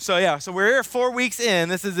So we're here 4 weeks in.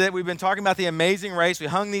 This is it. We've been talking about the amazing race. We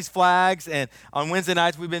hung these flags, and on Wednesday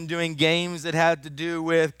nights we've been doing games that had to do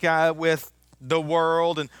with the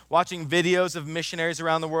world and watching videos of missionaries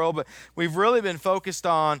around the world. But we've really been focused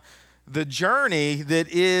on the journey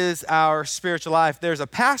that is our spiritual life. There's a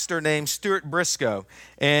pastor named Stuart Briscoe,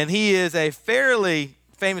 and he is a fairly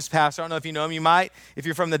famous pastor. I don't know if you know him. You might, if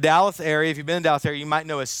you're from the Dallas area, if you've been in the Dallas area, you might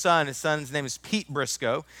know his son. His son's name is Pete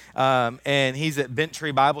Briscoe, and he's at Bent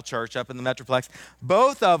Tree Bible Church up in the Metroplex.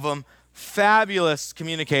 Both of them fabulous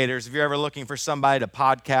communicators if you're ever looking for somebody to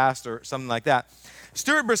podcast or something like that.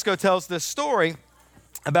 Stuart Briscoe tells this story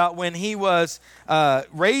about when he was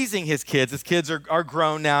raising his kids. His kids are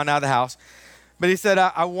grown now and out of the house. But he said,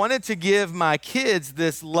 I wanted to give my kids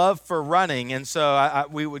this love for running. And so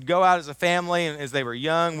we would go out as a family, and as they were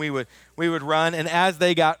young, we would run. And as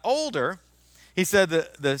they got older, he said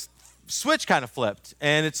the switch kind of flipped.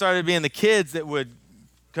 And it started being the kids that would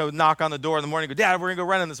go knock on the door in the morning and go, Dad, we're going to go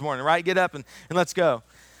running this morning, right? Get up and let's go.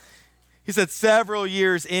 He said several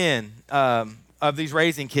years in of these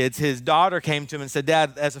raising kids, his daughter came to him and said,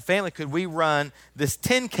 Dad, as a family, could we run this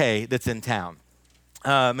 10K that's in town?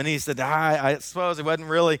 And he said, I suppose he wasn't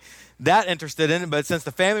really that interested in it, but since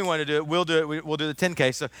the family wanted to do it, we'll do it. We'll do the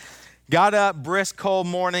 10K. So got up, brisk, cold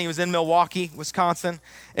morning. He was in Milwaukee, Wisconsin.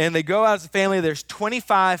 And they go out as a family. There's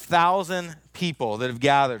 25,000 people that have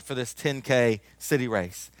gathered for this 10K city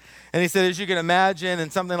race. And he said, as you can imagine,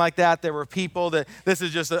 and something like that, there were people that, this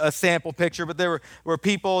is just a sample picture, but there were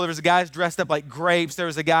people, there was a guy dressed up like grapes. There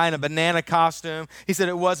was a guy in a banana costume. He said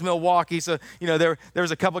it was Milwaukee, so, there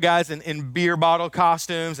was a couple guys in beer bottle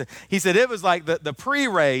costumes. And he said it was like the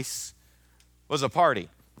pre-race was a party.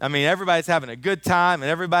 I mean, everybody's having a good time, and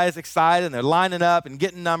everybody's excited, and they're lining up and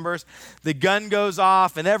getting numbers. The gun goes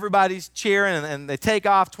off, and everybody's cheering, and they take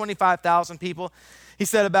off, 25,000 people. He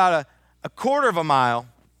said about a quarter of a mile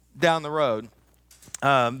down the road,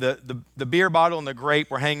 the beer bottle and the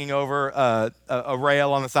grape were hanging over a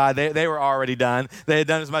rail on the side. They were already done. They had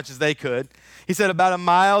done as much as they could. He said about a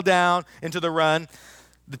mile down into the run,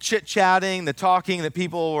 the chit-chatting, the talking that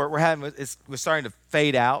people were having was starting to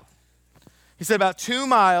fade out. He said about 2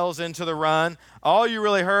 miles into the run, all you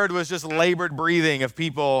really heard was just labored breathing of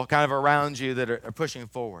people kind of around you that are pushing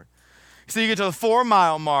forward. So you get to the 4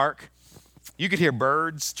 mile mark, you could hear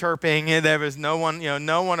birds chirping, and there was no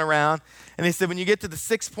one around. And he said when you get to the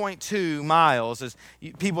 6.2 miles, as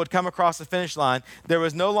people would come across the finish line, there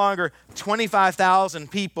was no longer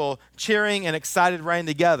 25,000 people cheering and excited running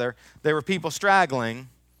together. There were people straggling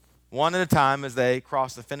one at a time as they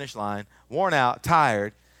crossed the finish line, worn out,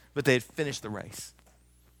 tired, but they had finished the race.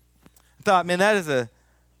 I thought, man, that is a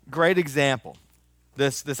great example,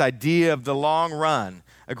 this idea of the long run,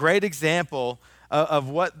 a great example of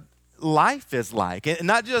what life is like, and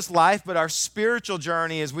not just life, but our spiritual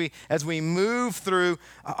journey as we move through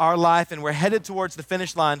our life and we're headed towards the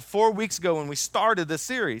finish line. 4 weeks ago when we started this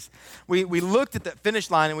series, we looked at that finish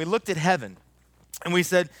line and we looked at heaven, and we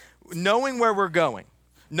said, knowing where we're going,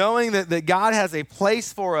 knowing that God has a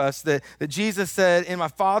place for us, that Jesus said, in my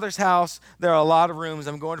Father's house, there are a lot of rooms.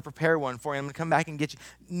 I'm going to prepare one for you. I'm going to come back and get you.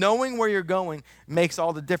 Knowing where you're going makes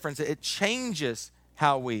all the difference. It changes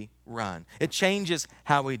how we run. It changes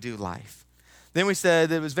how we do life. Then we said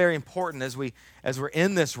that it was very important as we're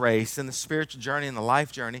in this race, in the spiritual journey and the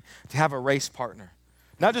life journey, to have a race partner.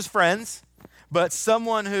 Not just friends, but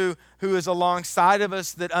someone who is alongside of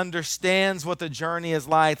us that understands what the journey is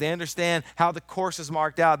like. They understand how the course is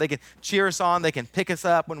marked out. They can cheer us on. They can pick us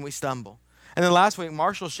up when we stumble. And then last week,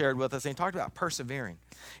 Marshall shared with us, and he talked about persevering.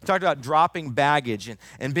 He talked about dropping baggage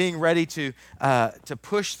and being ready to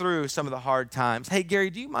push through some of the hard times. Hey, Gary,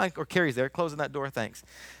 do you mind, or Carrie's there, closing that door, thanks.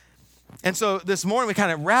 And so this morning, we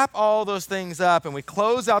kind of wrap all those things up, and we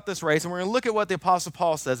close out this race, and we're going to look at what the Apostle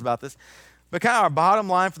Paul says about this. But kind of our bottom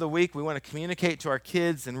line for the week, we want to communicate to our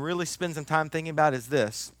kids and really spend some time thinking about is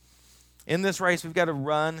this. In this race, we've got to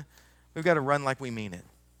run like we mean it.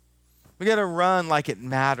 We've got to run like it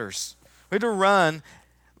matters. We have to run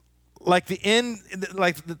like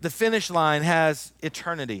the finish line has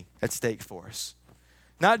eternity at stake for us.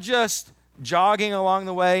 Not just jogging along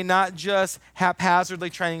the way, not just haphazardly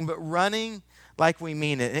training, but running like we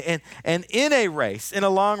mean it. And in a race, in a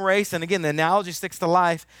long race, and again, the analogy sticks to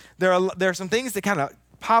life, there are some things that kind of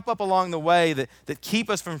pop up along the way that keep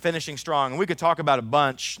us from finishing strong. And we could talk about a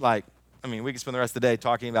bunch, we could spend the rest of the day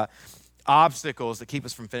talking about obstacles that keep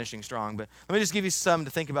us from finishing strong. But let me just give you some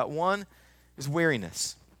to think about. One is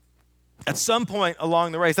weariness. At some point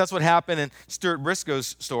along the race, that's what happened in Stuart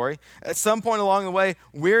Briscoe's story. At some point along the way,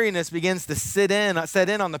 weariness begins to set in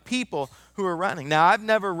on the people who are running. Now, I've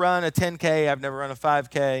never run a 10K. I've never run a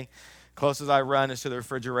 5K. Closest I run is to the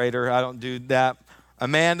refrigerator. I don't do that.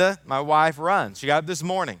 Amanda, my wife, runs. She got up this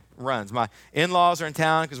morning, runs. My in-laws are in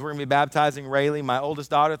town because we're going to be baptizing Rayleigh, my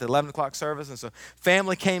oldest daughter, at the 11 o'clock service. And so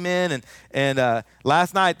family came in, and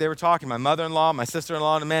last night they were talking, my mother-in-law, my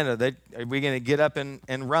sister-in-law, and Amanda, are we going to get up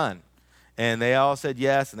and run? And they all said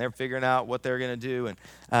yes, and they were figuring out what they were going to do. And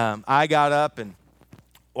I got up and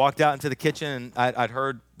walked out into the kitchen, and I'd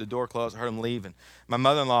heard the door close. I heard them leave. And my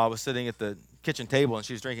mother-in-law was sitting at the kitchen table, and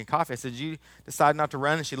she was drinking coffee. I said, "Did you decide not to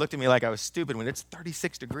run?" And she looked at me like I was stupid when it's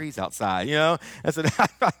 36 degrees outside, you know? I said,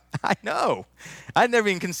 I know. I'd never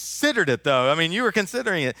even considered it, though. I mean, you were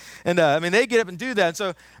considering it. And, they get up and do that. And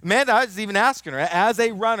so, Amanda, I was even asking her, as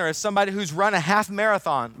a runner, as somebody who's run a half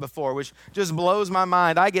marathon before, which just blows my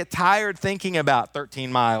mind, I get tired thinking about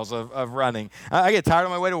 13 miles of running. I get tired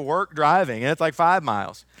on my way to work driving, and it's like 5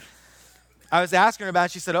 miles. I was asking her about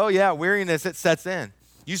it. She said, "Oh, yeah, weariness, it sets in.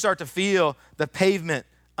 You start to feel the pavement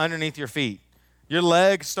underneath your feet. Your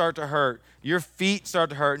legs start to hurt. Your feet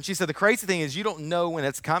start to hurt." And she said, the crazy thing is you don't know when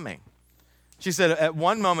it's coming. She said, at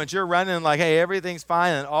one moment you're running like, hey, everything's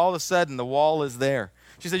fine, and all of a sudden the wall is there.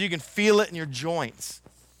 She said, you can feel it in your joints.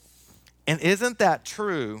 And isn't that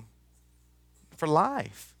true for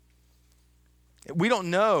life? We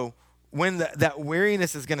don't know when that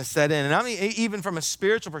weariness is going to set in. And I mean, even from a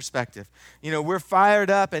spiritual perspective, we're fired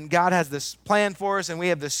up and God has this plan for us and we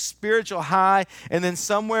have this spiritual high. And then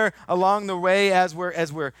somewhere along the way, as we're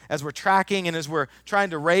tracking and as we're trying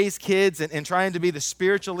to raise kids and trying to be the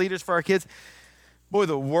spiritual leaders for our kids, boy,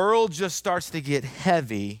 the world just starts to get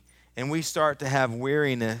heavy and we start to have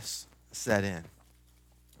weariness set in.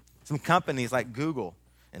 Some companies like Google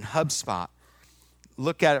and HubSpot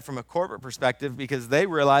look at it from a corporate perspective because they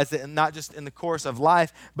realize that not just in the course of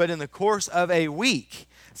life, but in the course of a week,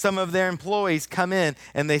 some of their employees come in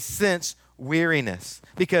and they sense weariness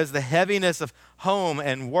because the heaviness of home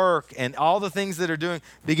and work and all the things that are doing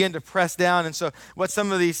begin to press down. And so what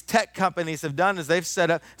some of these tech companies have done is they've set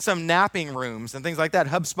up some napping rooms and things like that.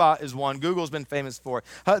 HubSpot is one. Google's been famous for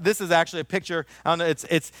it. This is actually a picture. I don't know,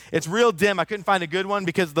 it's real dim. I couldn't find a good one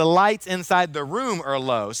because the lights inside the room are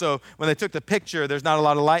low. So when they took the picture, there's not a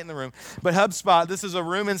lot of light in the room. But HubSpot, this is a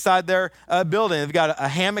room inside their building. They've got a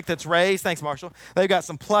hammock that's raised. Thanks, Marshall. They've got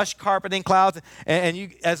some plush carpeting clouds. And you,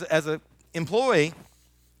 as an employee,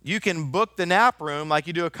 you can book the nap room like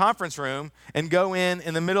you do a conference room and go in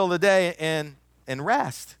the middle of the day and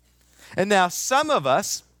rest. And now some of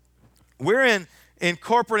us, we're in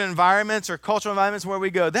corporate environments or cultural environments where we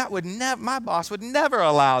go, my boss would never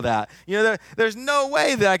allow that. There's no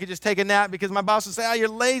way that I could just take a nap because my boss would say, "Oh, you're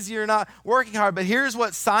lazy, you're not working hard." But here's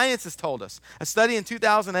what science has told us. A study in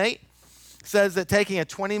 2008 says that taking a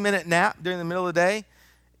 20-minute nap during the middle of the day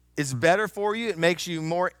is better for you. It makes you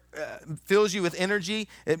more fills you with energy.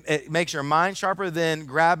 It makes your mind sharper than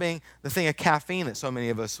grabbing the thing of caffeine that so many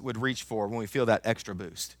of us would reach for when we feel that extra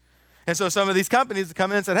boost. And so some of these companies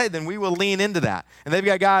come in and said, hey, then we will lean into that. And they've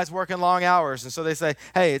got guys working long hours. And so they say,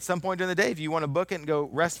 hey, at some point during the day, if you want to book it and go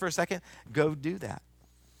rest for a second, go do that.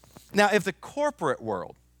 Now, if the corporate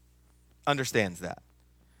world understands that,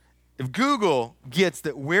 if Google gets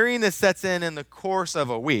that weariness sets in the course of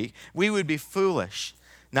a week, we would be foolish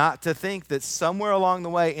not to think that somewhere along the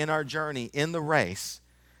way in our journey, in the race,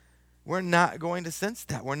 we're not going to sense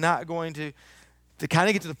that. We're not going to kind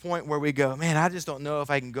of get to the point where we go, man, I just don't know if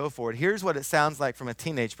I can go for it. Here's what it sounds like from a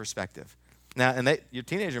teenage perspective. Now, and your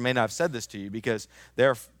teenager may not have said this to you because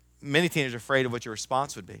many teenagers are afraid of what your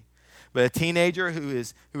response would be. But a teenager who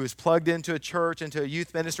is plugged into a church, into a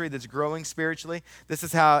youth ministry that's growing spiritually, this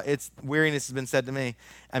is how its weariness has been said to me.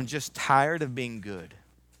 I'm just tired of being good.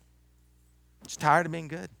 Just tired of being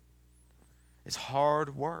good. It's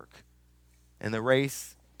hard work. And the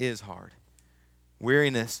race is hard.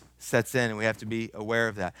 Weariness sets in, and we have to be aware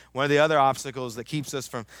of that. One of the other obstacles that keeps us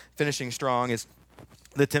from finishing strong is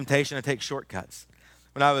the temptation to take shortcuts.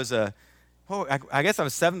 When I was, I guess I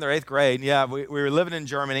was 7th or 8th grade, we were living in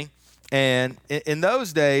Germany. And in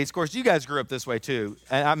those days, of course, you guys grew up this way too.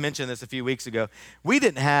 And I mentioned this a few weeks ago. We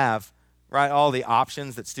didn't have, all the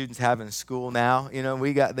options that students have in school now.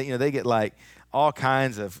 We got, they get like all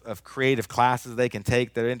kinds of creative classes they can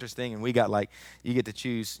take that are interesting. And we got you get to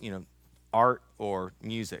choose, art or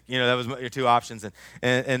music. That was your two options.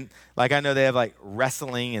 And I know they have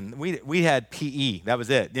wrestling, and we had PE. That was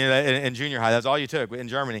it. In junior high, that was all you took. In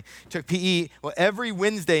Germany, you took PE. Well, every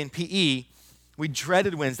Wednesday in PE, we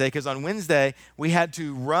dreaded Wednesday because on Wednesday we had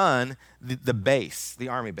to run the base, the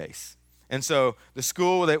Army base. And so the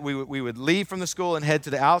school, that we would leave from the school and head to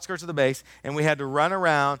the outskirts of the base, and we had to run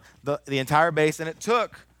around the entire base, and it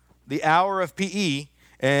took the hour of PE,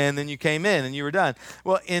 and then you came in and you were done.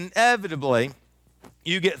 Well, inevitably,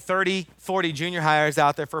 you get 30, 40 junior hires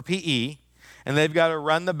out there for PE, and they've got to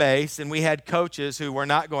run the base, and we had coaches who were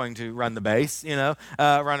not going to run the base, run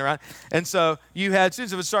around. And so you had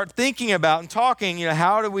students who would start thinking about and talking,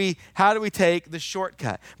 how do we take the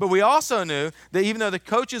shortcut? But we also knew that even though the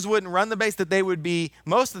coaches wouldn't run the base, that they would be,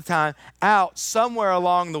 most of the time, out somewhere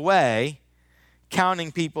along the way,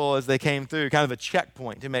 counting people as they came through, kind of a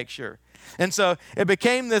checkpoint to make sure. And so it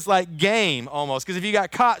became this like game almost, because if you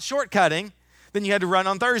got caught shortcutting, then you had to run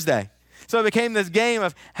on Thursday. So it became this game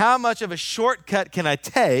of how much of a shortcut can I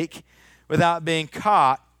take without being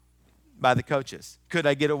caught by the coaches? Could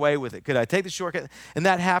I get away with it? Could I take the shortcut? And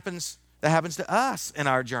that happens to us in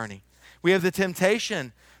our journey. We have the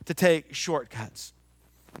temptation to take shortcuts.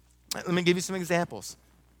 Let me give you some examples.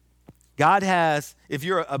 God has, if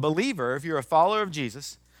you're a believer, if you're a follower of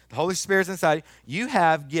Jesus, the Holy Spirit's inside you, you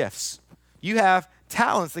have gifts. You have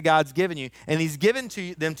talents that God's given you, and He's given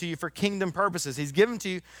them to you for kingdom purposes. He's given to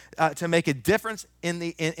you to make a difference in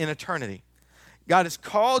eternity. God has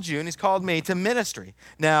called you, and He's called me to ministry.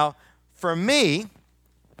 Now, for me,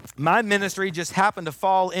 my ministry just happened to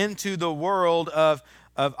fall into the world of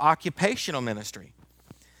occupational ministry.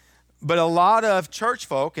 But a lot of church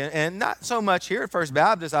folk, and not so much here at First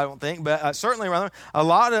Baptist, I don't think, but certainly around a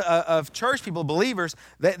lot of church people, believers,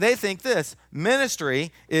 they think this: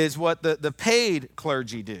 ministry is what the paid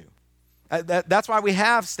clergy do. That's why we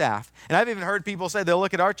have staff. And I've even heard people say, they'll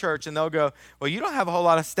look at our church and they'll go, well, you don't have a whole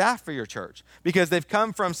lot of staff for your church, because they've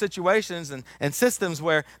come from situations and systems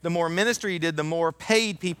where the more ministry you did, the more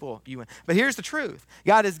paid people you went. But here's the truth.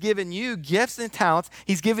 God has given you gifts and talents.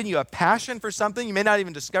 He's given you a passion for something. You may not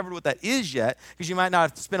even discover what that is yet, because you might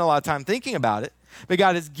not have spent a lot of time thinking about it. But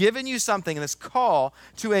God has given you something, and this call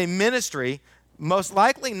to a ministry, most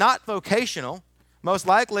likely not vocational, most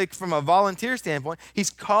likely from a volunteer standpoint.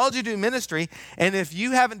 He's called you to ministry, and if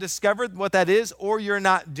you haven't discovered what that is or you're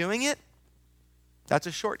not doing it, that's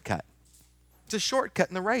a shortcut. It's a shortcut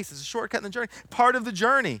in the race. It's a shortcut in the journey. Part of the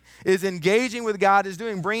journey is engaging with God, is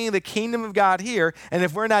bringing the kingdom of God here, and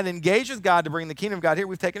if we're not engaged with God to bring the kingdom of God here,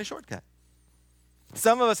 we've taken a shortcut.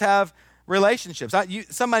 Some of us have relationships.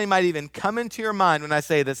 Somebody might even come into your mind when I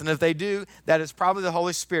say this, and if they do, that is probably the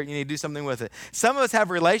Holy Spirit. You need to do something with it. Some of us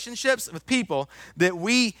have relationships with people that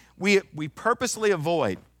we purposely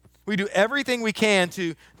avoid. We do everything we can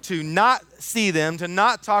to not see them, to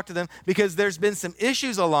not talk to them, because there's been some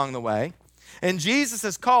issues along the way. And Jesus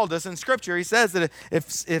has called us in Scripture. He says that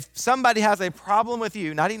if somebody has a problem with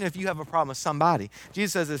you, not even if you have a problem with somebody,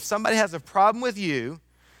 Jesus says if somebody has a problem with you,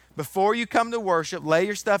 before you come to worship, lay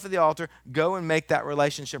your stuff at the altar, go and make that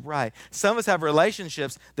relationship right. Some of us have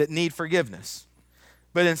relationships that need forgiveness.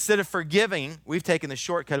 But instead of forgiving, we've taken the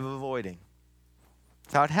shortcut of avoiding.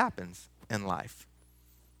 That's how it happens in life.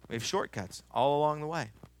 We have shortcuts all along the way.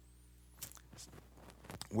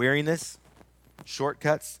 Weariness,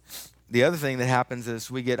 shortcuts. The other thing that happens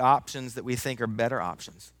is we get options that we think are better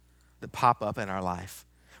options that pop up in our life.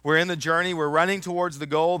 We're in the journey. We're running towards the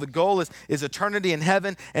goal. The goal is eternity in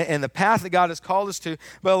heaven and the path that God has called us to.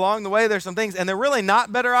 But along the way, there's some things, and they're really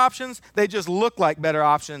not better options. They just look like better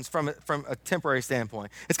options from a temporary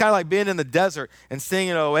standpoint. It's kind of like being in the desert and seeing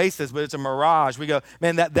an oasis, but it's a mirage. We go,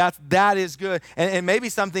 man, that is good. And maybe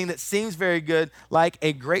something that seems very good, like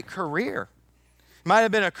a great career. It might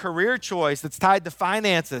have been a career choice that's tied to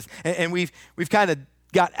finances, and we've kind of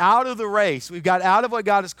got out of the race. We've got out of what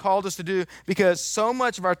God has called us to do, because so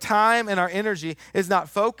much of our time and our energy is not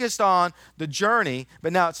focused on the journey,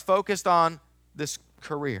 but now it's focused on this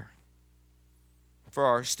career. For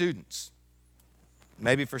our students,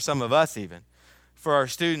 maybe for some of us even, for our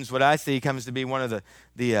students, what I see comes to be one of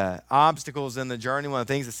the obstacles in the journey, one of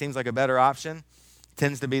the things that seems like a better option,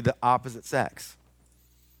 tends to be the opposite sex.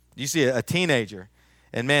 You see a teenager,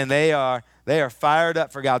 and man, they are fired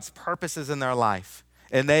up for God's purposes in their life.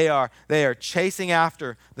 And they are chasing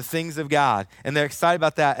after the things of God, and they're excited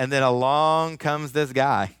about that. And then along comes this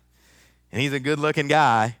guy, and he's a good-looking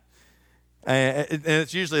guy, and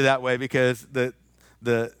it's usually that way because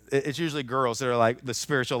it's usually girls that are like the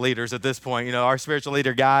spiritual leaders at this point. Our spiritual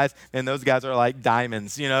leader guys, and those guys are like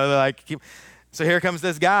diamonds. They're like, so here comes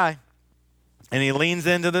this guy, and he leans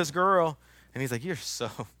into this girl, and he's like, "You're so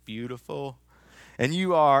beautiful. And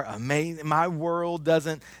you are amazing. My world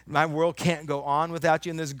can't go on without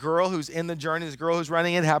you." And this girl who's in the journey, this girl who's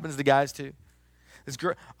running it, happens to guys too. This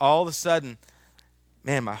girl, all of a sudden,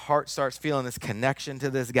 man, my heart starts feeling this connection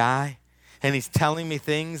to this guy. And he's telling me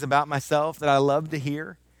things about myself that I love to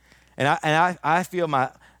hear. And I feel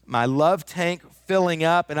my love tank filling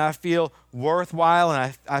up, and I feel worthwhile,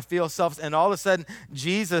 and I feel and all of a sudden,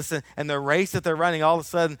 Jesus and the race that they're running, all of a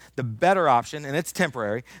sudden, the better option, and it's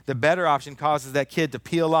temporary, the better option causes that kid to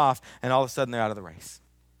peel off, and all of a sudden they're out of the race.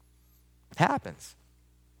 It happens.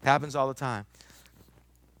 It happens all the time.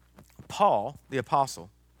 Paul, the apostle,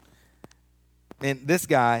 and this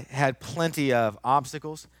guy had plenty of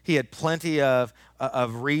obstacles. He had plenty of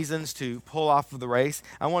reasons to pull off of the race.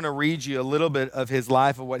 I want to read you a little bit of his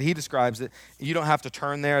life, of what he describes it. You don't have to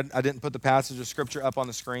turn there. I didn't put the passage of scripture up on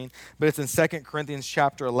the screen, but it's in 2 Corinthians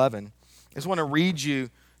chapter 11. I just want to read you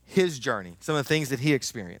his journey, some of the things that he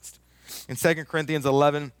experienced. In 2 Corinthians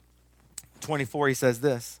 11:24, he says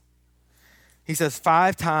this. He says,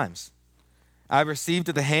 5 times I received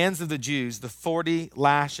at the hands of the Jews the 40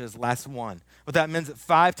 lashes less one. What that means that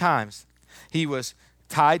 5 times he was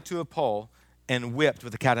tied to a pole and whipped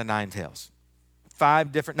with a cat of 9 tails.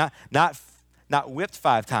 5 different, not whipped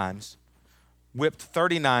 5 times, whipped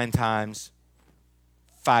 39 times,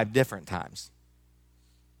 5 different times.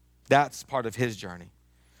 That's part of his journey.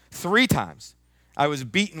 3 times I was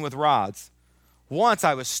beaten with rods. Once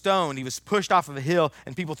I was stoned. He was pushed off of a hill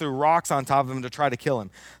and people threw rocks on top of him to try to kill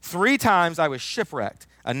him. 3 times I was shipwrecked.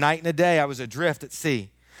 A night and a day I was adrift at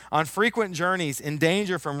sea. On frequent journeys, in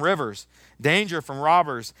danger from rivers, danger from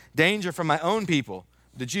robbers, danger from my own people,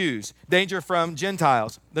 the Jews, danger from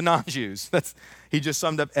Gentiles, the non-Jews. He just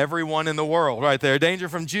summed up everyone in the world right there. Danger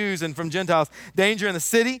from Jews and from Gentiles, danger in the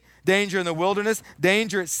city, danger in the wilderness,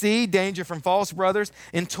 danger at sea, danger from false brothers,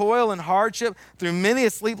 in toil and hardship, through many a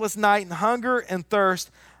sleepless night, in hunger and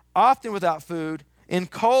thirst, often without food, in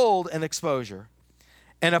cold and exposure.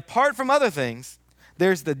 And apart from other things,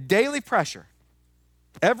 there's the daily pressure.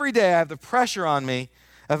 Every day I have the pressure on me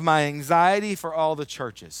of my anxiety for all the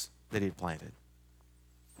churches that he'd planted.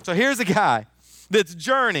 So here's a guy that's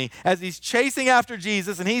journey as he's chasing after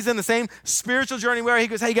Jesus, and he's in the same spiritual journey where he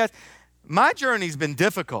goes, hey guys, my journey's been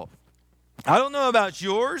difficult. I don't know about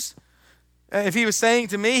yours. If he was saying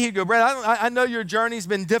to me, he'd go, Brad, I know your journey's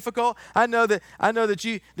been difficult. I know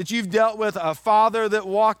that you've dealt with a father that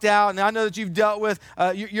walked out, and I know that you've dealt with,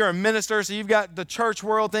 you're a minister, so you've got the church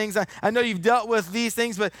world things. I know you've dealt with these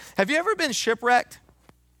things, but have you ever been shipwrecked?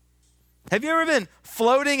 Have you ever been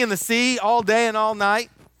floating in the sea all day and all night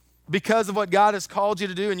because of what God has called you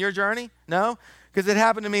to do in your journey? No, because it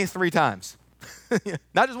happened to me 3 times.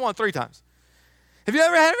 Not just 1, 3 times. Have you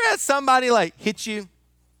ever had somebody like hit you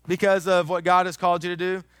because of what God has called you to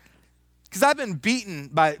do? Because I've been beaten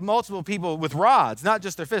by multiple people with rods, not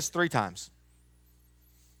just their fists, 3 times.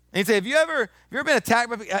 And you say, have you ever been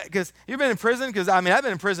attacked because you've been in prison? Because I've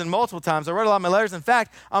been in prison multiple times. I wrote a lot of my letters. In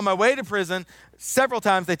fact, on my way to prison, several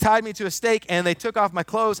times they tied me to a stake and they took off my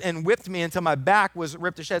clothes and whipped me until my back was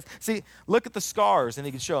ripped to shreds. See, look at the scars, and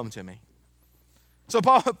he could show them to me. So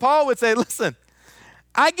Paul would say, listen,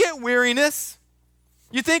 I get weariness.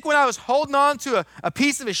 You think when I was holding on to a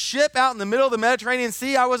piece of a ship out in the middle of the Mediterranean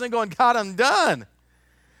Sea, I wasn't going, God, I'm done.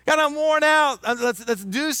 God, I'm worn out. Let's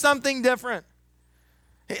do something different.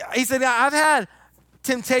 He said, I've had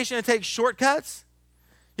temptation to take shortcuts.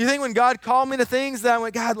 You think when God called me to things that I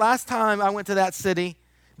went, God, last time I went to that city,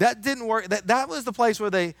 that didn't work. That was the place where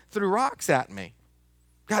they threw rocks at me.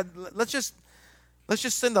 God, let's just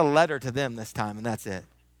send a letter to them this time, and that's it.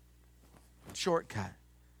 Shortcut.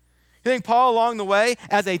 You think Paul along the way,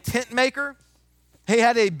 as a tent maker, he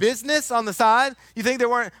had a business on the side? You think there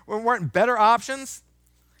weren't better options?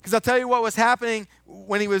 Because I'll tell you what was happening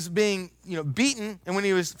when he was being beaten and when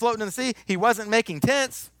he was floating in the sea. He wasn't making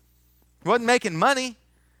tents. He wasn't making money.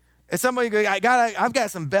 And somebody go, I've got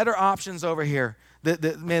some better options over here.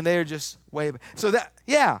 Man, they are just way. So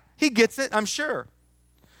he gets it, I'm sure.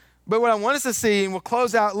 But what I want us to see, and we'll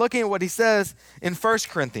close out looking at what he says in 1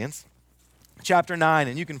 Corinthians chapter 9,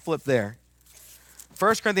 and you can flip there.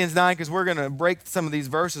 1 Corinthians 9, because we're going to break some of these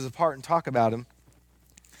verses apart and talk about them.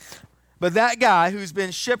 But that guy who's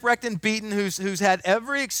been shipwrecked and beaten, who's had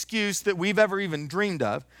every excuse that we've ever even dreamed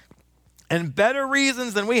of, and better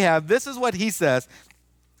reasons than we have, this is what he says.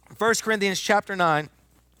 1 Corinthians chapter 9,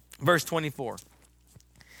 verse 24.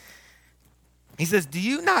 He says, do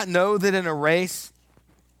you not know that in a race,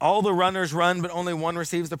 all the runners run, but only one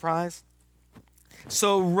receives the prize?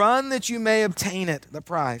 So run that you may obtain it, the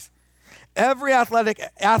prize. Every athletic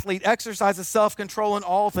athlete exercises self-control in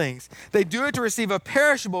all things. They do it to receive a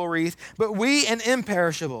perishable wreath, but we an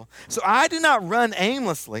imperishable. So I do not run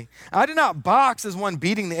aimlessly. I do not box as one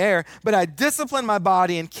beating the air, but I discipline my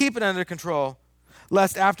body and keep it under control,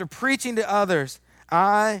 lest after preaching to others,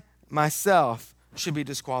 I myself should be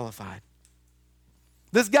disqualified.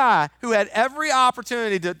 This guy who had every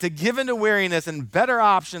opportunity to give into weariness and better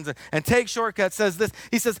options and take shortcuts says this.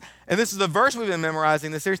 He says, and this is the verse we've been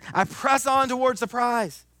memorizing this series, I press on towards the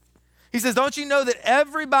prize. He says, don't you know that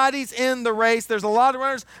everybody's in the race? There's a lot of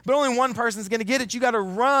runners, but only one person's going to get it. You got to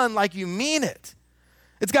run like you mean it.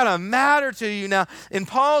 It's got to matter to you. Now, in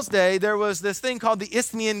Paul's day, there was this thing called the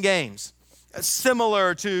Isthmian Games,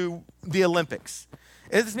 similar to the Olympics.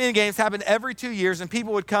 Isthmian Games happened every 2 years, and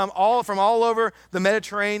people would come from all over the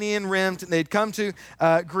Mediterranean rim. They'd come to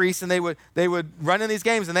Greece, and they would run in these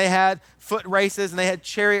games. And they had foot races, and they had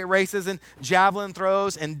chariot races, and javelin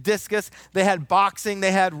throws, and discus. They had boxing.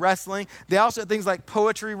 They had wrestling. They also had things like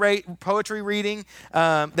poetry reading.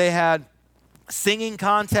 They had singing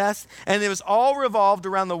contests, and it was all revolved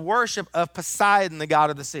around the worship of Poseidon, the god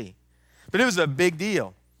of the sea. But it was a big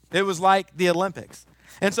deal. It was like the Olympics.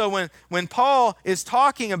 And so when Paul is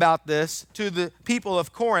talking about this to the people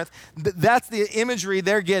of Corinth, that's the imagery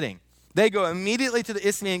they're getting. They go immediately to the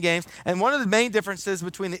Isthmian Games. And one of the main differences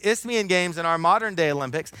between the Isthmian Games and our modern day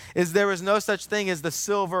Olympics is there was no such thing as the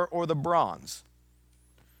silver or the bronze.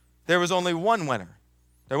 There was only one winner.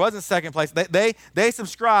 There wasn't second place. They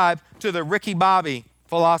subscribe to the Ricky Bobby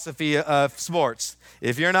philosophy of sports.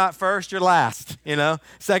 If you're not first, you're last.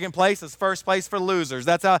 Second place is first place for losers.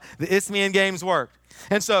 That's how the Isthmian Games worked.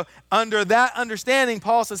 And so under that understanding,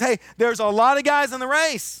 Paul says, hey, there's a lot of guys in the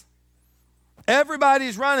race.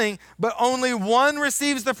 Everybody's running, but only one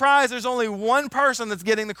receives the prize. There's only one person that's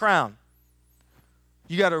getting the crown.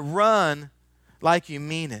 You got to run like you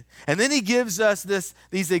mean it. And then he gives us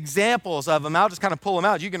these examples of them. I'll just kind of pull them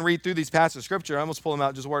out. You can read through these passages of Scripture. I almost pull them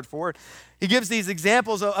out just word for word. He gives these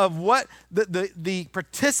examples of what the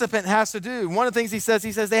participant has to do. One of the things he says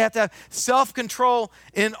they have to have self-control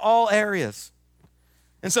in all areas.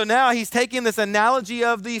 And so now he's taking this analogy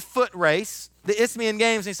of the foot race, the Isthmian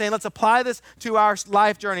Games, and he's saying, let's apply this to our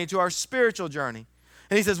life journey, to our spiritual journey.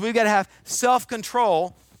 And he says, we've got to have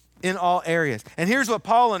self-control in all areas. And here's what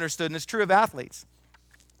Paul understood, and it's true of athletes.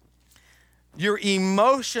 Your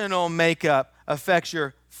emotional makeup affects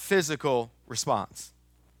your physical response.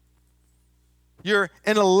 Your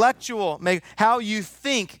intellectual makeup, how you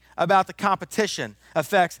think about the competition,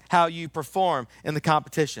 affects how you perform in the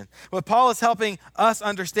competition. What Paul is helping us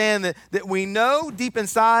understand that we know deep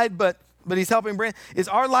inside, but he's helping bring, is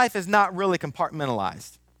our life is not really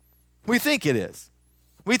compartmentalized. We think it is.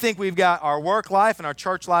 We think we've got our work life and our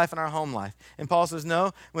church life and our home life. And Paul says,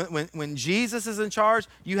 no, when Jesus is in charge,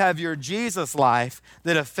 you have your Jesus life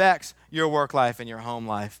that affects your work life and your home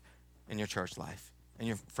life and your church life and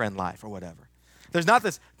your friend life or whatever. There's not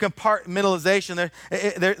this compartmentalization.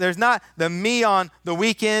 There's not the me on the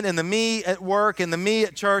weekend and the me at work and the me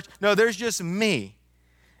at church. No, there's just me.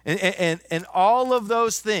 And all of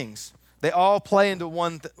those things, they all play into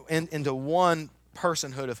one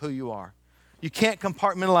personhood of who you are. You can't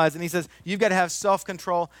compartmentalize. And he says, you've got to have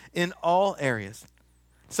self-control in all areas.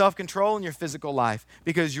 Self-control in your physical life.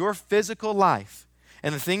 Because your physical life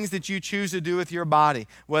and the things that you choose to do with your body,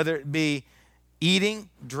 whether it be eating,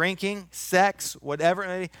 drinking, sex, whatever it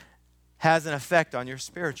may be, has an effect on your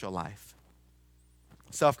spiritual life.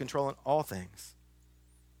 Self-control in all things.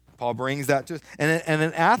 Paul brings that to us. And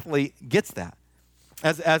an athlete gets that.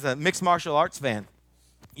 As a mixed martial arts fan,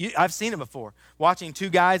 I've seen it before. Watching two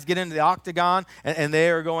guys get into the octagon and they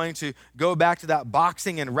are going to go back to that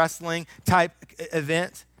boxing and wrestling type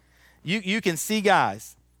event. You can see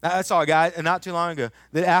guys. I saw a guy not too long ago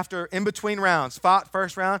that after in between rounds, fought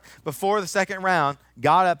first round, before the second round,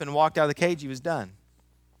 got up and walked out of the cage. He was done.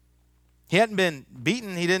 He hadn't been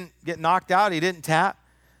beaten. He didn't get knocked out. He didn't tap.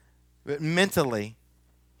 But mentally,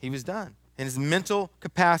 he was done. In his mental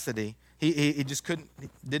capacity, he just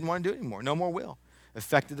didn't want to do it anymore. No more will.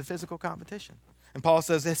 Affected the physical competition. And Paul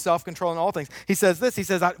says his self-control in all things. He says this,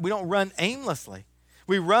 we don't run aimlessly.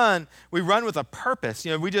 We run with a purpose.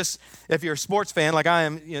 If you're a sports fan like I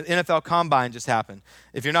am, NFL Combine just happened.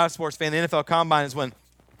 If you're not a sports fan, the NFL Combine is when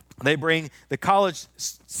they bring the college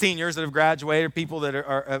seniors that have graduated, people that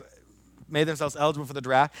are made themselves eligible for the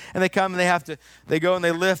draft, and they come and they go and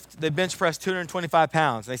they bench press 225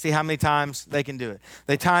 pounds. They see how many times they can do it.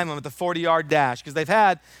 They time them at the 40-yard dash because they've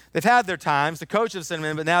had their times. The coach has sent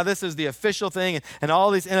them in, but now this is the official thing, and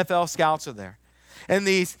all these NFL scouts are there. And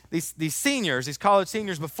these seniors, these college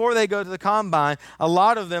seniors, before they go to the combine, a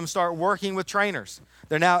lot of them start working with trainers.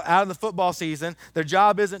 They're now out of the football season. Their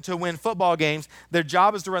job isn't to win football games. Their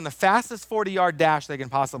job is to run the fastest 40-yard dash they can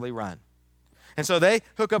possibly run. And so they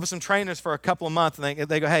hook up with some trainers for a couple of months, and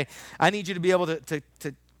they go, hey, I need you to be able to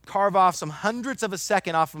carve off some hundredths of a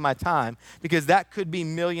second off of my time because that could be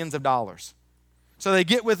millions of dollars. So they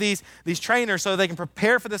get with these trainers so they can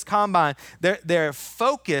prepare for this combine. They're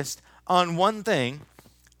focused on one thing,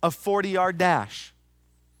 a 40-yard dash.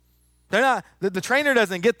 They're not, the trainer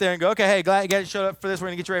doesn't get there and go, okay, hey, glad you guys showed up for this. We're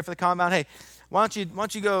going to get you ready for the combine. Hey, why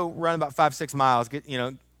don't you go run about 5-6 miles?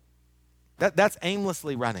 That's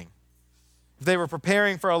aimlessly running. If they were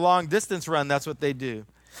preparing for a long distance run, that's what they do.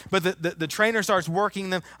 But the trainer starts working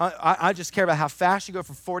them. I just care about how fast you go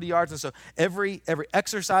for 40 yards. And so every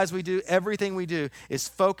exercise we do, everything we do is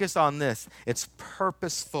focused on this. It's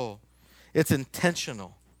purposeful. It's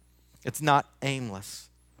intentional. It's not aimless.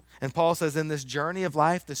 And Paul says in this journey of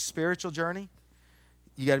life, this spiritual journey,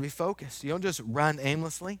 you got to be focused. You don't just run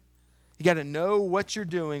aimlessly. You got to know what you're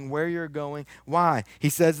doing, where you're going, why. He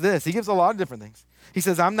says this. He gives a lot of different things. He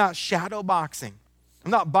says, I'm not shadow boxing.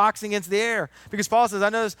 I'm not boxing against the air. Because Paul says, I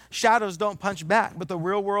know shadows don't punch back, but the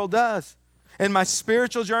real world does. In my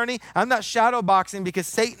spiritual journey, I'm not shadow boxing because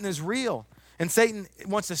Satan is real. And Satan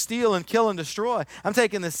wants to steal and kill and destroy. I'm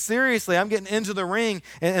taking this seriously. I'm getting into the ring,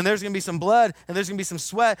 and there's going to be some blood, and there's going to be some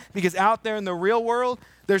sweat, because out there in the real world,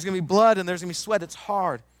 there's going to be blood, and there's going to be sweat. It's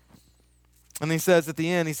hard. And he says at the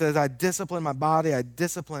end, he says, I discipline my body. I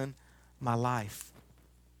discipline my life.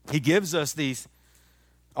 He gives us these,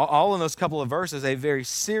 all in those couple of verses, a very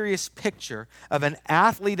serious picture of an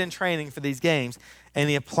athlete in training for these games, and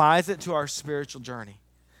he applies it to our spiritual journey.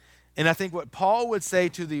 And I think what Paul would say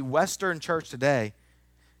to the Western church today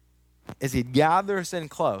is he'd gather us in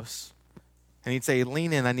close, and he'd say,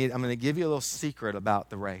 lean in, I'm going to give you a little secret about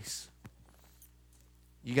the race.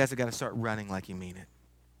 You guys have got to start running like you mean it.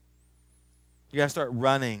 You got to start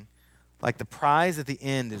running like the prize at the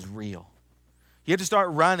end is real. You have to start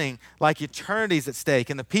running like eternity's at stake,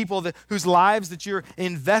 and the people whose lives that you're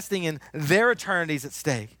investing in, their eternity's at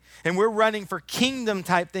stake. And we're running for kingdom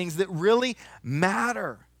type things that really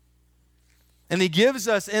matter. And he gives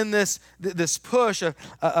us in this push of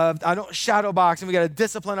I don't shadow box, and we got to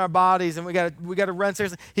discipline our bodies, and we got to run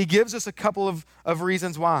seriously. He gives us a couple of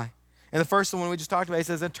reasons why. And the first one we just talked about, he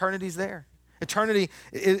says eternity's there. Eternity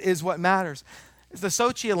is what matters. It's the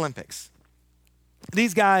Sochi Olympics.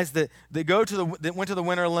 These guys that went to the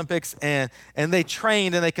Winter Olympics and they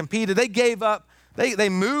trained and they competed, they gave up, they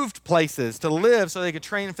moved places to live so they could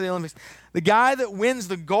train for the Olympics. The guy that wins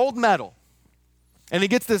the gold medal, and he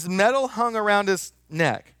gets this medal hung around his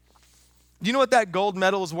neck. Do you know what that gold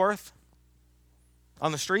medal is worth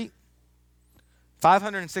on the street?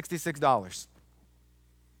 $566.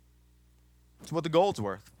 That's what the gold's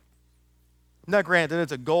worth. Now, granted,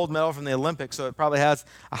 it's a gold medal from the Olympics, so it probably has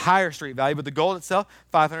a higher street value, but the gold itself,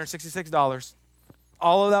 $566.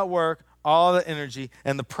 All of that work, all of the energy,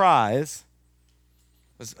 and the prize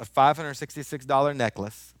was a $566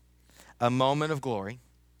 necklace, a moment of glory.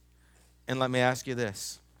 And let me ask you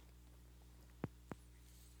this.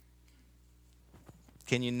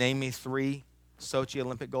 Can you name me 3 Sochi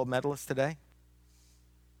Olympic gold medalists today?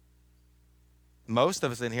 Most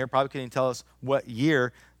of us in here probably couldn't even tell us what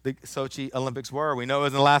year the Sochi Olympics were. We know it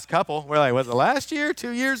was in the last couple. We're like, was it last year,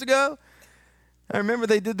 2 years ago? I remember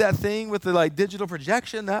they did that thing with the digital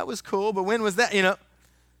projection. That was cool, but when was that?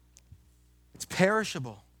 It's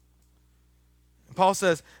perishable. Paul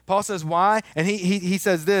says why? And he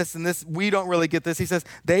says this, and this we don't really get this. He says,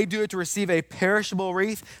 they do it to receive a perishable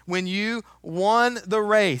wreath. When you won the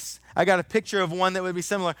race, I got a picture of one that would be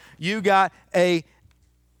similar. You got a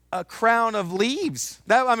crown of leaves.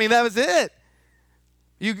 That was it.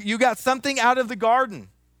 You got something out of the garden.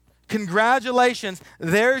 Congratulations.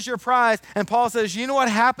 There's your prize. And Paul says, you know what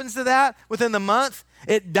happens to that within the month?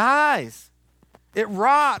 It dies. It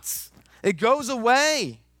rots. It goes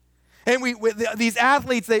away. And these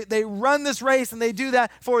athletes, they run this race and they do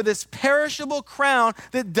that for this perishable crown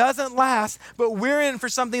that doesn't last, but we're in for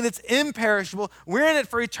something that's imperishable. We're in it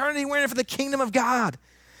for eternity. We're in it for the kingdom of God.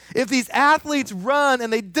 If these athletes run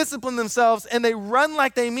and they discipline themselves and they run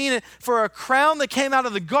like they mean it for a crown that came out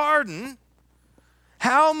of the garden,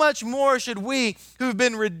 how much more should we, who've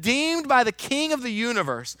been redeemed by the King of the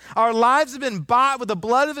universe, our lives have been bought with the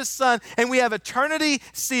blood of his Son, and we have eternity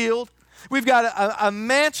sealed. We've got a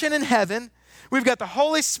mansion in heaven. We've got the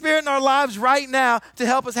Holy Spirit in our lives right now to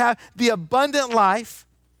help us have the abundant life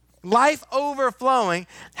overflowing.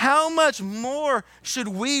 How much more should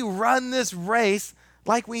we run this race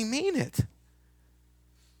like we mean it?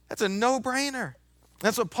 That's a no-brainer.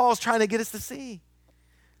 That's what Paul's trying to get us to see.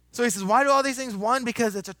 So he says, why do all these things? 1,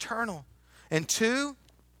 because it's eternal. And 2,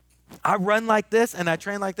 I run like this and I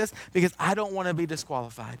train like this because I don't want to be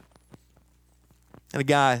disqualified. And a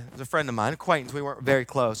guy, was a friend of mine, acquaintance, we weren't very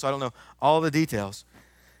close, so I don't know all the details.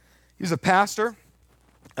 He was a pastor,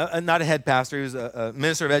 not a head pastor, he was a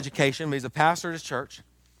minister of education, but he's a pastor at his church.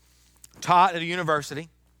 taught at a university,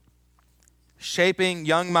 shaping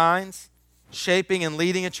young minds, shaping and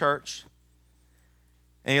leading a church.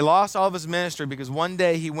 And he lost all of his ministry because one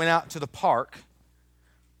day he went out to the park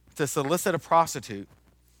to solicit a prostitute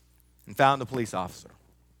and found a police officer.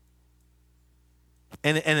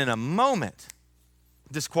 And in a moment,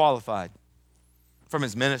 disqualified from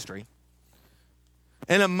his ministry.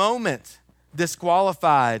 In a moment,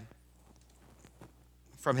 disqualified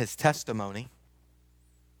from his testimony.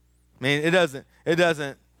 I mean, it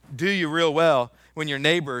doesn't do you real well when your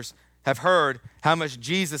neighbors have heard how much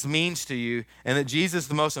Jesus means to you and that Jesus is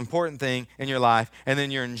the most important thing in your life, and then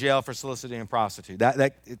you're in jail for soliciting a prostitute.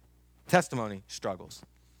 Testimony struggles.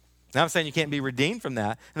 Now, I'm saying you can't be redeemed from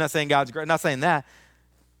that. I'm not saying God's great. I'm not saying that.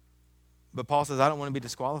 But Paul says, I don't want to be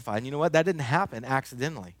disqualified. And you know what? That didn't happen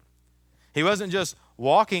accidentally. He wasn't just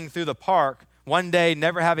walking through the park one day,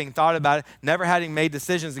 never having thought about it, never having made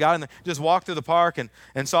decisions. Got in there, just walked through the park and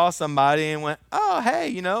saw somebody and went, oh,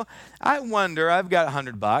 hey, I wonder, I've got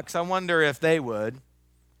 $100. I wonder if they would.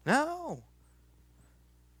 No.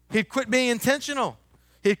 He'd quit being intentional.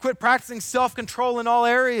 He'd quit practicing self-control in all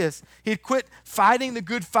areas. He'd quit fighting the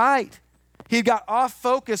good fight. He got off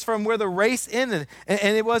focus from where the race ended.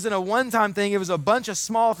 And it wasn't a one-time thing. It was a bunch of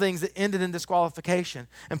small things that ended in disqualification.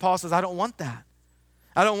 And Paul says, I don't want that.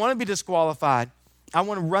 I don't want to be disqualified. I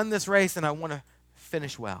want to run this race and I want to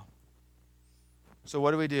finish well. So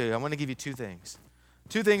what do? I want to give you two things.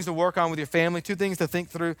 Two things to work on with your family, two things to think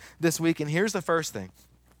through this week. And here's the first thing.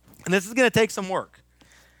 And this is going to take some work.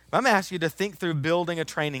 I'm going to ask you to think through building a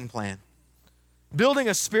training plan. Building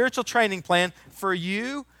a spiritual training plan for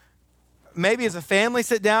you. Maybe as a family,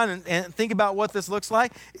 sit down and think about what this looks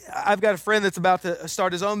like. I've got a friend that's about to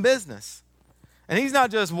start his own business. And he's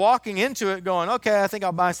not just walking into it going, okay, I think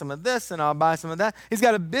I'll buy some of this and I'll buy some of that. He's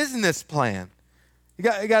got a business plan. He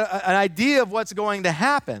got an idea of what's going to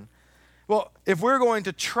happen. Well, if we're going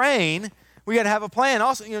to train, we got to have a plan.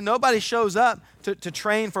 Also, nobody shows up to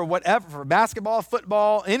train for whatever, for basketball,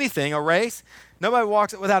 football, anything, a race. Nobody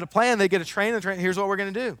walks without a plan. They get a train and train. Here's what we're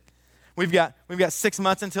going to do. We've got 6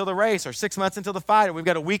 months until the race, or 6 months until the fight, or we've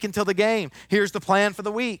got a week until the game. Here's the plan for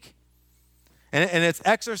the week. And it's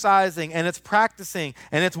exercising, and it's practicing,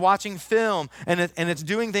 and it's watching film, and it's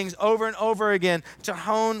doing things over and over again to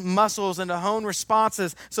hone muscles and to hone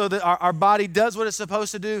responses so that our body does what it's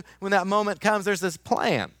supposed to do when that moment comes. There's this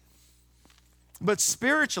plan. But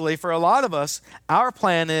spiritually, for a lot of us, our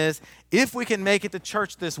plan is, if we can make it to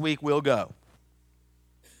church this week, we'll go.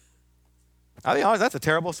 I'll be honest, that's a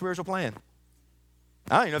terrible spiritual plan.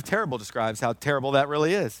 I don't even know if terrible describes how terrible that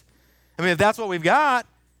really is. I mean, if that's what we've got,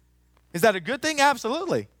 is that a good thing?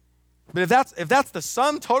 Absolutely. But if that's the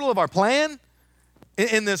sum total of our plan,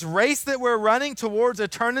 in this race that we're running towards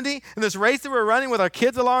eternity, in this race that we're running with our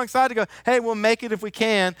kids alongside to go, hey, we'll make it if we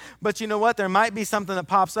can, but you know what? There might be something that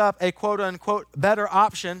pops up, a quote-unquote better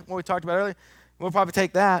option, what we talked about earlier. We'll probably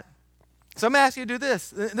take that. So I'm going to ask you to do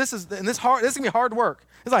this. This is going to be hard work.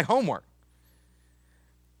 It's like homework.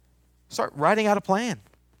 Start writing out a plan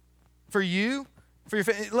for you, for your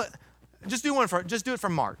family. Just do it for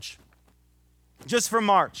March. Just for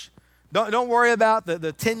March. Don't worry about the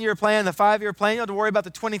 10-year plan, the 5-year plan. You don't have to worry about the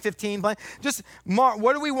 2015 plan. Just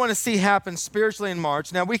what do we want to see happen spiritually in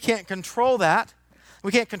March? Now, we can't control that.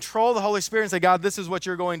 We can't control the Holy Spirit and say, God, this is what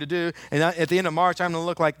you're going to do. And at the end of March, I'm going to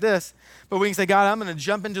look like this. But we can say, God, I'm going to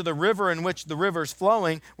jump into the river in which the river's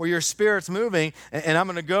flowing, where your Spirit's moving, and I'm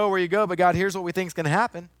going to go where you go. But God, here's what we think is going to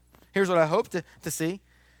happen. Here's what I hope to see.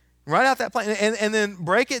 Write out that plan and then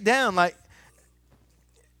break it down. Like,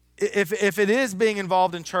 if it is being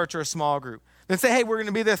involved in church or a small group, then say, hey, we're going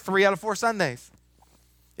to be there 3 out of 4 Sundays.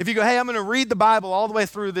 If you go, hey, I'm going to read the Bible all the way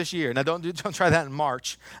through this year. Now, don't try that in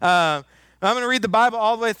March. I'm going to read the Bible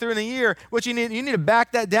all the way through in a year. What you need to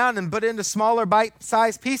back that down and put it into smaller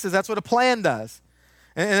bite-sized pieces. That's what a plan does.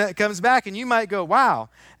 And it comes back, and you might go, wow,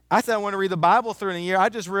 I said I want to read the Bible through in a year. I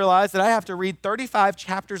just realized that I have to read 35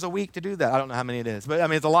 chapters a week to do that. I don't know how many it is, but I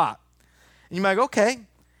mean, it's a lot. And you might go, okay,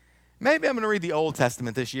 maybe I'm going to read the Old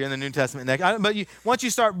Testament this year and the New Testament next. But once you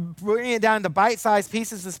start bringing it down into bite-sized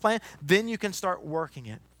pieces, this plan, then you can start working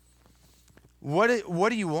it. What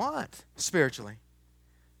do you want spiritually?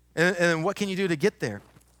 And what can you do to get there?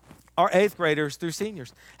 Our 8th graders through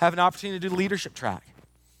seniors have an opportunity to do leadership track.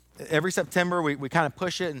 Every September, we kind of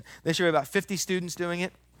push it, and this year we have about 50 students doing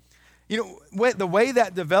it. The way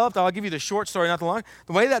that developed, I'll give you the short story, not the long.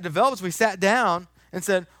 The way that developed, we sat down and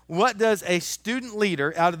said, what does a student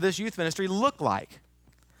leader out of this youth ministry look like?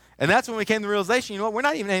 And that's when we came to the realization, we're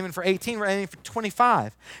not even aiming for 18, we're aiming for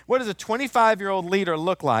 25. What does a 25-year-old leader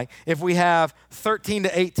look like if we have 13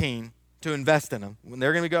 to 18 to invest in them. When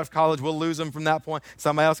they're going to go off to college, we'll lose them from that point.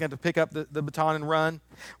 Somebody else is going to have to pick up the baton and run.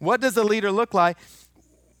 What does a leader look like?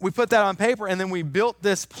 We put that on paper, and then we built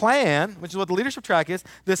this plan, which is what the leadership track is,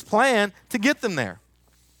 this plan to get them there.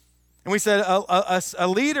 And we said a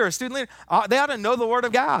leader, a student leader, they ought to know the Word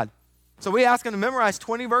of God. So we asked them to memorize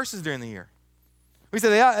 20 verses during the year. We said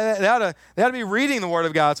they ought to be reading the Word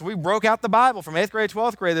of God. So we broke out the Bible from 8th grade,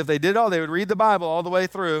 12th grade. If they did all, they would read the Bible all the way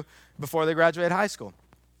through before they graduated high school.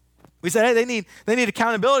 We said, hey, they need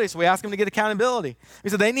accountability, so we asked them to get accountability. We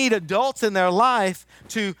said they need adults in their life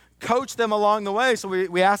to coach them along the way, so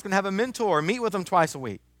we asked them to have a mentor, meet with them twice a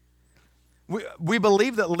week. We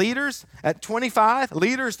believe that leaders at 25,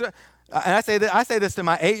 and I say this to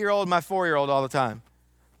my 8-year-old, my 4-year-old all the time.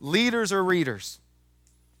 Leaders are readers.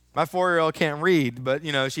 My 4-year-old can't read, but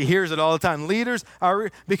she hears it all the time. Leaders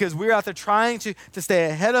are, because we're out there trying to stay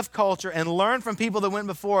ahead of culture and learn from people that went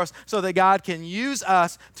before us so that God can use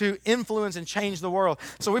us to influence and change the world.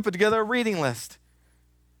 So we put together a reading list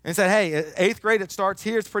and said, hey, 8th grade, it starts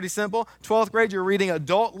here. It's pretty simple. 12th grade, you're reading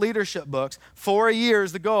adult leadership books. 4 a year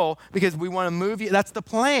is the goal because we want to move you. That's the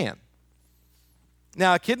plan.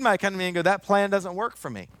 Now, a kid might come to me and go, that plan doesn't work for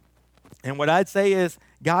me. And what I'd say is,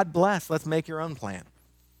 God bless, let's make your own plan.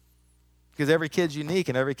 Because every kid's unique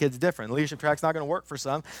and every kid's different. The leadership track's not going to work for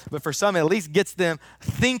some, but for some, it at least gets them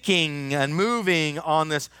thinking and moving on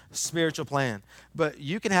this spiritual plan. But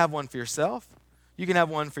you can have one for yourself. You can have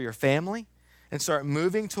one for your family and start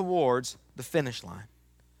moving towards the finish line.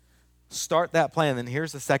 Start that plan. And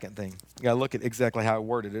here's the second thing. You got to look at exactly how I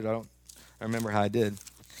worded it. I remember how I did.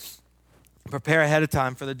 Prepare ahead of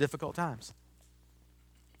time for the difficult times.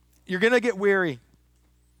 You're going to get weary.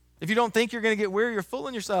 If you don't think you're going to get weary, you're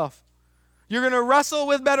fooling yourself. You're going to wrestle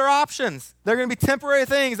with better options. They're going to be temporary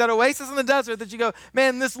things, that oasis in the desert that you go,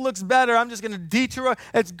 man, this looks better. I'm just going to detour.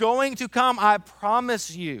 It's going to come, I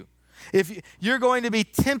promise you. If you're going to be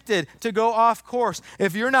tempted to go off course,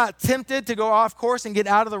 if you're not tempted to go off course and get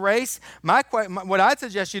out of the race, what I'd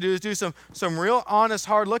suggest you do is do some real honest,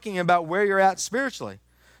 hard looking about where you're at spiritually.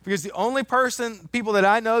 Because the only people that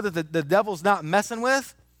I know that the devil's not messing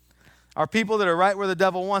with are people that are right where the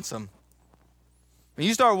devil wants them. When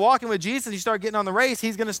you start walking with Jesus, you start getting on the race,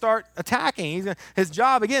 he's going to start attacking. His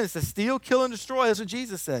job, again, is to steal, kill, and destroy. That's what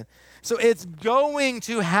Jesus said. So it's going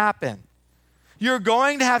to happen. You're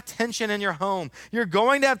going to have tension in your home. You're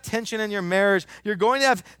going to have tension in your marriage. You're going to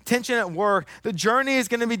have tension at work. The journey is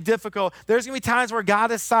going to be difficult. There's going to be times where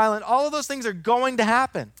God is silent. All of those things are going to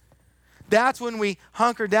happen. That's when we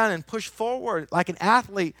hunker down and push forward like an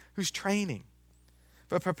athlete who's training.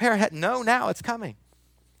 But prepare ahead. No, now it's coming.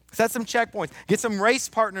 Set some checkpoints. Get some race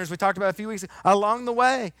partners we talked about a few weeks ago along the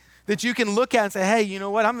way that you can look at and say, hey, you know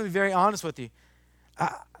what? I'm going to be very honest with you.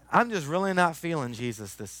 I'm just really not feeling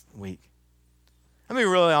Jesus this week. I'm going to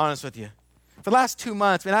be really honest with you. For the last 2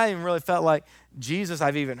 months, I haven't even really felt like Jesus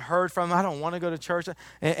I've even heard from. I don't want to go to church.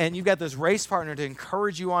 And you've got this race partner to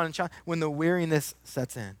encourage you on and when the weariness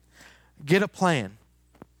sets in. Get a plan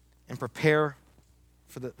and prepare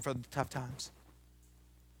for the tough times.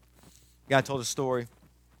 God told a story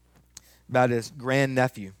about his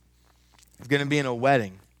grandnephew. He was going to be in a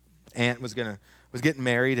wedding. Aunt was getting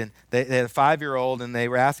married, and they had a 5-year-old, and they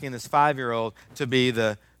were asking this 5-year-old to be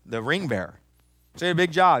the ring bearer. So he had a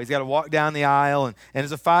big job. He's got to walk down the aisle, and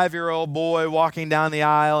as a 5-year-old boy walking down the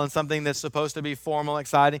aisle in something that's supposed to be formal,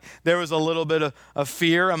 exciting, there was a little bit of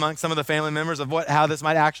fear among some of the family members of how this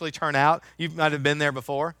might actually turn out. You might have been there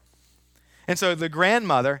before. And so the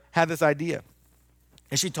grandmother had this idea.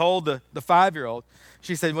 And she told the 5-year-old,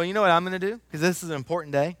 she said, well, you know what I'm going to do? Because this is an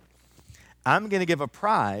important day. I'm going to give a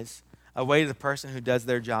prize away to the person who does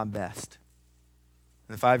their job best.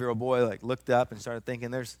 And the 5-year-old boy looked up and started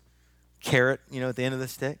thinking, there's carrot, at the end of the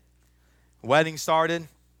stick. Wedding started.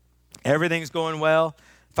 Everything's going well.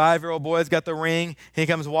 5-year-old boy's got the ring. He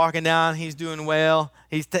comes walking down. He's doing well.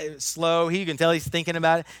 He's slow. You can tell he's thinking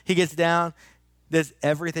about it. He gets down, does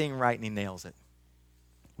everything right, and he nails it.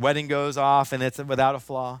 Wedding goes off, and it's without a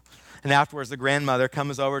flaw. And afterwards, the grandmother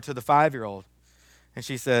comes over to the 5-year-old, and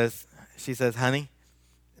she says, honey,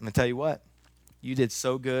 I'm going to tell you what. You did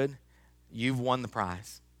so good. You've won the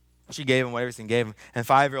prize. She gave him whatever she gave him. And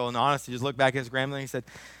 5-year-old, in honesty, just looked back at his grandmother and he said,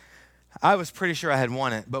 I was pretty sure I had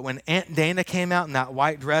won it, but when Aunt Dana came out in that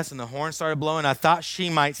white dress and the horn started blowing, I thought she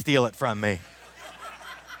might steal it from me.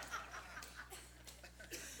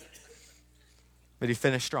 But he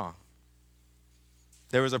finished strong.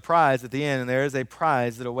 There was a prize at the end, and there is a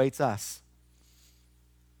prize that awaits us.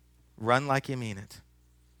 Run like you mean it.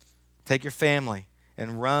 Take your family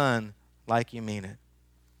and run like you mean it.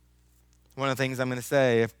 One of the things I'm going to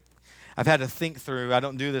say, I've had to think through, I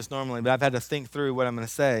don't do this normally, but I've had to think through what I'm going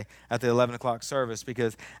to say at the 11 o'clock service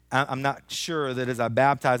because I'm not sure that as I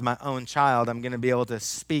baptize my own child, I'm going to be able to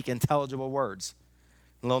speak intelligible words.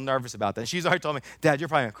 I'm a little nervous about that. And she's already told me, Dad, you're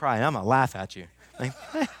probably going to cry, and I'm going to laugh at you. Like,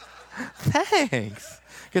 thanks,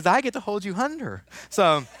 because I get to hold you under.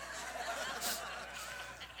 So,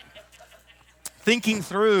 thinking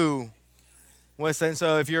through what's saying.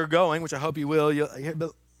 So if you're going, which I hope you will,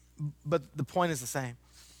 but the point is the same.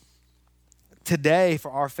 Today,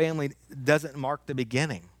 for our family, doesn't mark the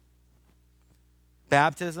beginning.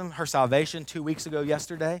 Baptism, her salvation 2 weeks ago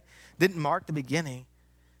yesterday, didn't mark the beginning.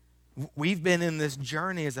 We've been in this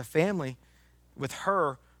journey as a family with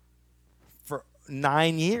her for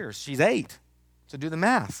 9 years. She's 8, so do the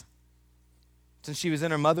math. Since she was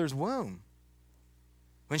in her mother's womb.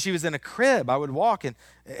 When she was in a crib, I would walk and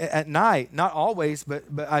at night, not always, but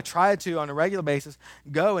I tried to on a regular basis,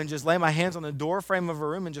 go and just lay my hands on the door frame of her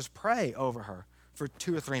room and just pray over her for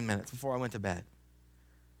 2 or 3 minutes before I went to bed.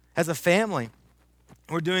 As a family,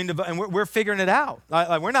 we're doing, and we're figuring it out.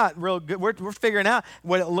 Like we're not real good. We're figuring out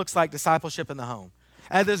what it looks like discipleship in the home.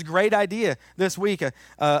 I had this great idea this week.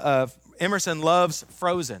 Emerson loves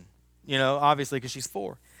Frozen, obviously because she's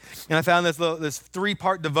 4. And I found this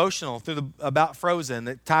 3-part devotional about Frozen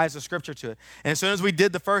that ties the scripture to it. And as soon as we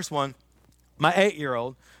did the first one, my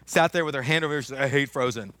 8-year-old sat there with her hand over her. She said, I hate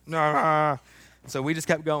Frozen. So we just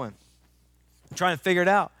kept going, trying to figure it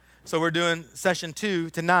out. So we're doing session 2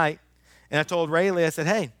 tonight. And I told Rayleigh, I said,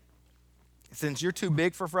 hey, since you're too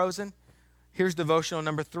big for Frozen, here's devotional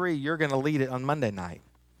number 3. You're going to lead it on Monday night.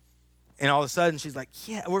 And all of a sudden, she's like,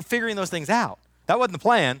 yeah, we're figuring those things out. That wasn't the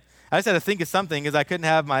plan. I just had to think of something because I couldn't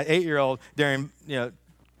have my 8-year-old during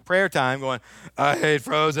prayer time going, I hate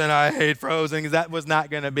Frozen, because that was not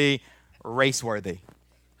going to be race-worthy. You know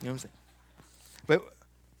what I'm saying? But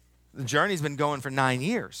the journey's been going for 9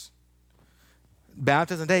 years.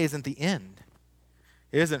 Baptism Day isn't the end.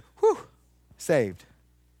 It isn't, saved.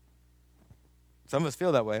 Some of us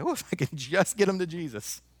feel that way. If I can just get them to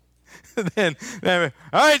Jesus. then, all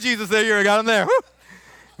right, Jesus, there you are, got them there. Whew.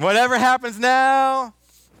 Whatever happens now,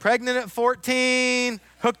 pregnant at 14,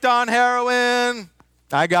 hooked on heroin,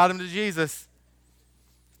 I got him to Jesus.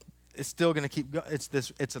 It's still going to keep going.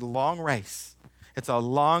 It's a long race. It's a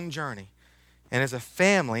long journey. And as a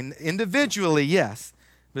family, individually, yes,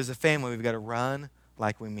 but as a family, we've got to run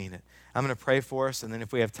like we mean it. I'm going to pray for us, and then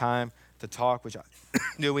if we have time to talk, which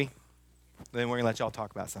do we? Then we're going to let y'all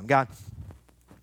talk about something. God,